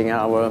enjoy seeing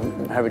our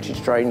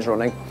heritage trains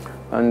running,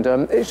 and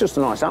it's just a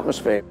nice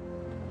atmosphere.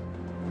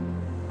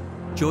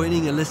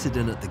 Joining Allely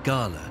at the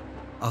gala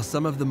are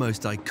some of the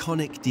most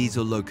iconic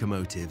diesel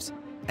locomotives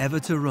ever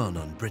to run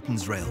on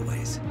Britain's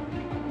railways.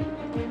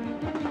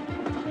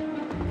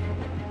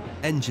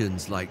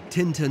 Engines like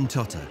Tinton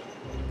Totter,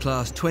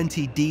 Class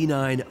 20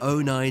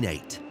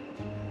 D9098.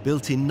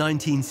 Built in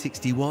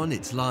 1961,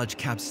 its large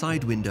cab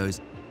side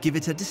windows give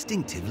it a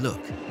distinctive look.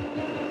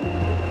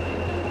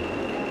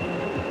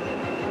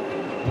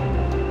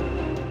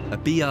 A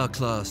BR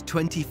Class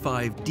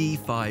 25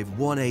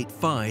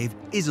 D5185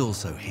 is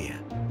also here.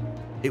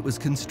 It was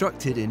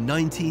constructed in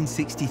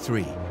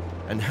 1963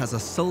 and has a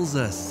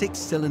Sulzer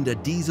 6-cylinder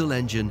diesel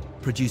engine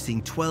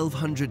producing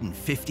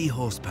 1,250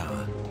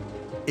 horsepower.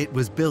 It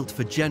was built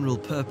for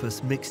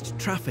general-purpose mixed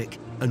traffic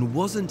and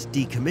wasn't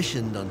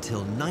decommissioned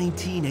until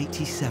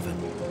 1987.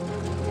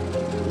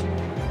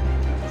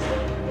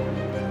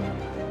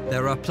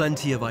 There are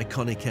plenty of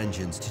iconic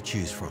engines to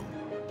choose from,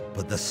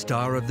 but the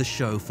star of the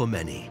show for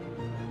many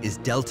is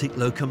Deltic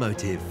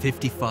Locomotive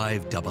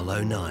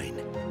 55009,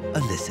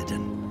 Allely.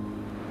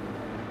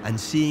 And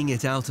seeing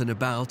it out and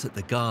about at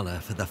the gala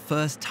for the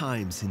first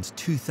time since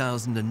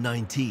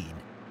 2019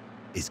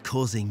 is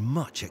causing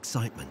much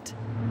excitement.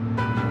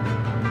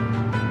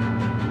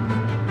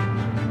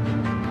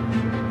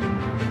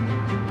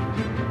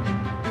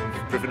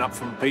 Driven up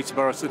from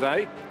Peterborough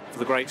today for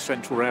the Great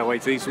Central Railway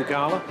Diesel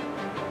Gala.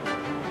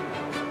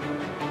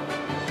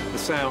 The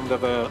sound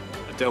of a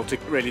Deltic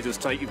really does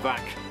take you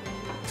back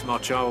to my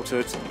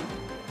childhood,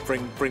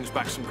 brings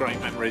back some great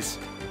memories,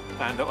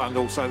 and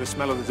also the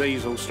smell of the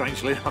diesel,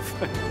 strangely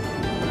enough.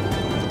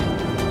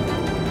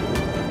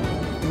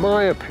 In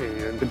my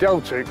opinion, the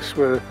Deltics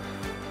were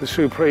the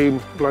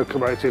supreme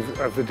locomotive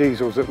of the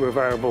diesels that were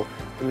available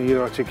in the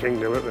United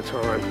Kingdom at the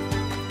time.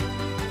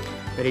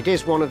 But it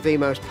is one of the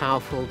most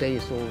powerful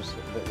diesels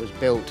that was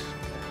built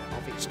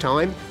of its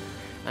time,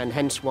 and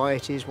hence why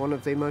it is one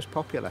of the most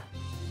popular.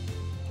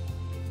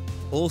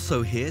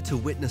 Also here to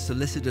witness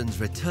Allely's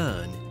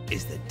return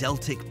is the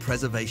Deltic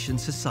Preservation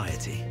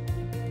Society.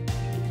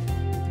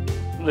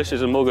 This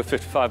is a mug of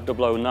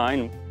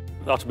 55009.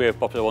 That'll be a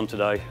popular one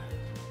today.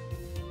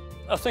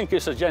 I think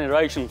it's a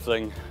generation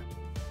thing.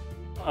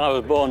 I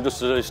was born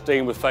just as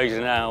steam was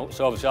phasing out,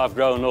 so obviously I've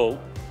grown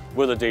up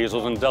with the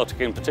diesels and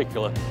Deltic in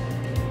particular.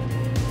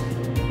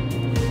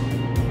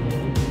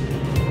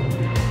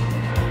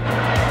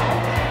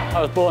 I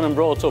was born and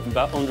brought up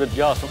about 100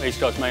 yards from East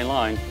Coast Main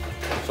Line,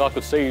 so I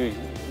could see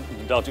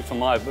the Deltic from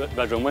my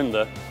bedroom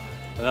window.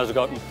 And as I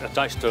got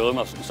attached to them,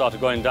 I started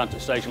going down to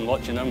the station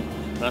watching them,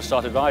 and I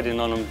started riding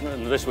on them,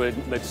 and this was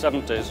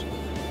mid-70s,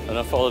 and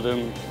I followed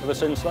them ever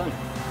since then.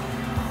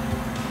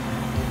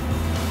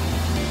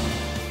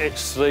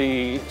 It's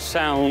the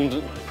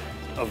sound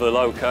of the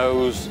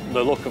locos,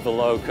 the look of the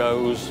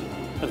locos,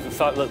 and the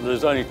fact that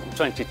there's only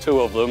 22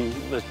 of them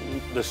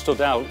that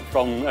stood out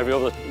from every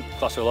other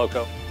class of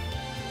loco.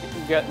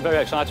 You get very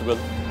excited with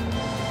them.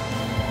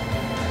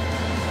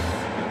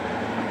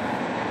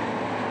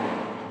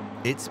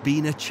 It's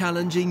been a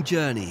challenging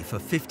journey for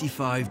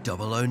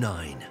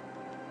 55009.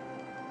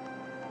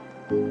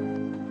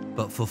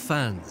 But for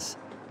fans,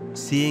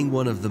 seeing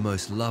one of the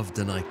most loved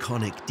and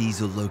iconic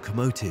diesel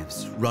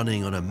locomotives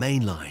running on a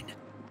main line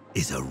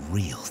is a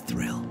real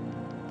thrill.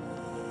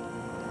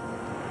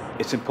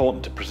 It's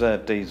important to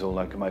preserve diesel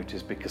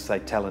locomotives because they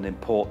tell an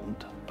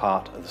important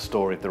part of the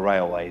story of the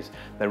railways.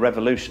 They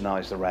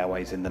revolutionised the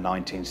railways in the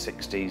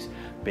 1960s,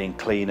 being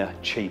cleaner,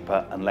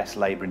 cheaper and less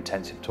labour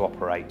intensive to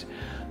operate.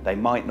 They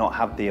might not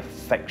have the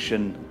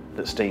affection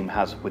that steam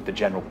has with the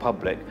general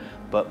public,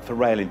 but for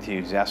rail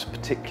enthusiasts,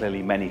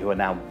 particularly many who are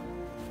now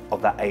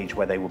of that age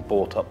where they were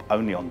brought up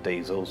only on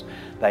diesels,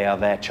 they are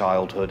their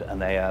childhood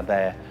and they are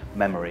their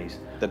memories.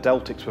 The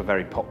Deltics were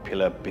very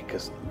popular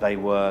because they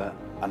were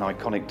an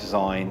iconic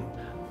design,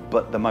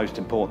 but the most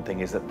important thing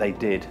is that they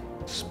did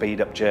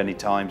speed up journey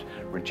times,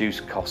 reduce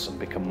costs and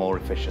become more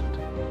efficient.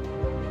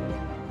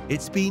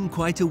 It's been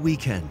quite a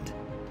weekend,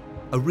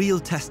 a real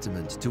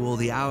testament to all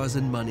the hours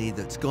and money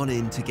that's gone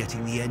into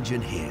getting the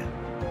engine here.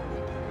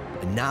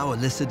 And now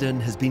Allyssadon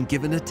has been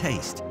given a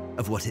taste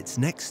of what its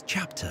next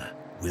chapter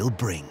will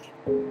bring.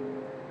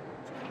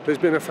 There's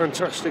been a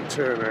fantastic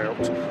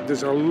turnout.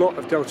 There's a lot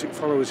of Deltic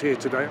followers here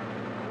today.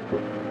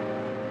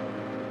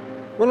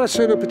 When I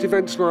turn up at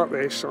events like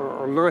this,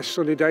 on nice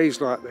sunny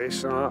days like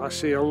this, I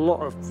see a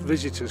lot of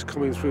visitors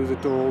coming through the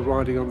door,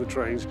 riding on the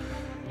trains.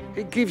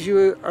 It gives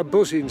you a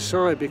buzz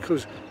inside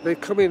because they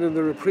come in and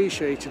they're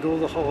appreciating all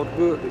the hard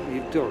work that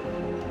you've done.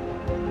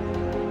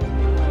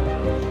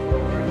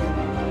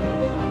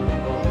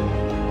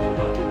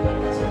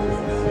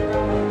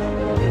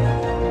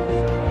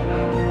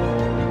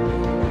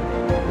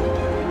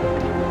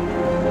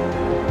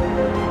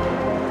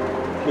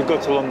 We go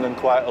to London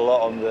quite a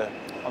lot on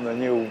the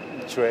new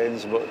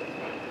trains, but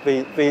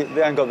they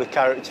ain't got the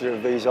character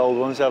of these old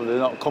ones, have they? They're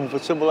not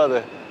comfortable, are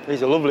they?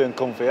 These are lovely and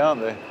comfy,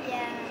 aren't they?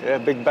 Yeah. Yeah,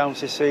 big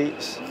bouncy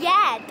seats.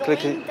 Yeah,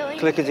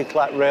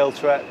 Clickety-clack rail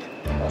track.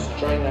 That's the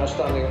train now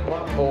standing at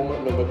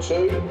platform number 2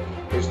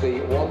 is the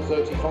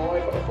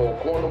 135 for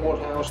Cornwall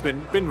Woodhouse.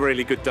 It's been a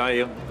really good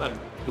day and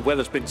the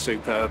weather's been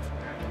superb.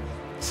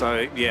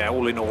 So yeah,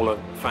 all in all a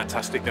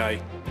fantastic day.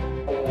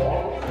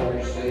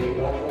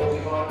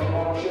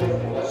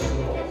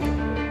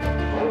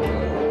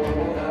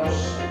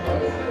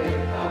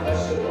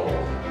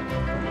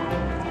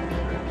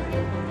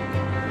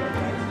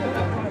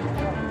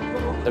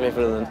 I'm here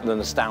for the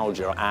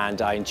nostalgia,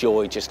 and I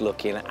enjoy just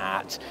looking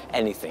at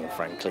anything,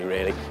 frankly,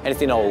 really.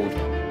 Anything old.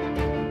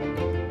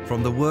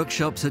 From the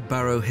workshops at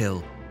Barrow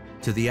Hill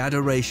to the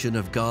adoration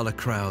of gala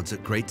crowds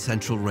at Great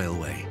Central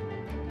Railway,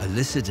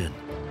 Allyssadon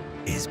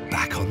is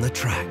back on the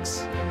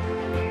tracks.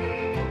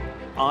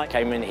 I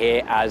came in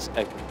here as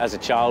a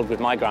child with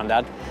my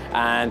granddad,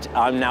 and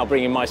I'm now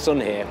bringing my son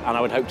here, and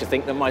I would hope to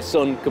think that my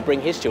son could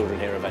bring his children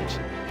here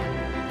eventually.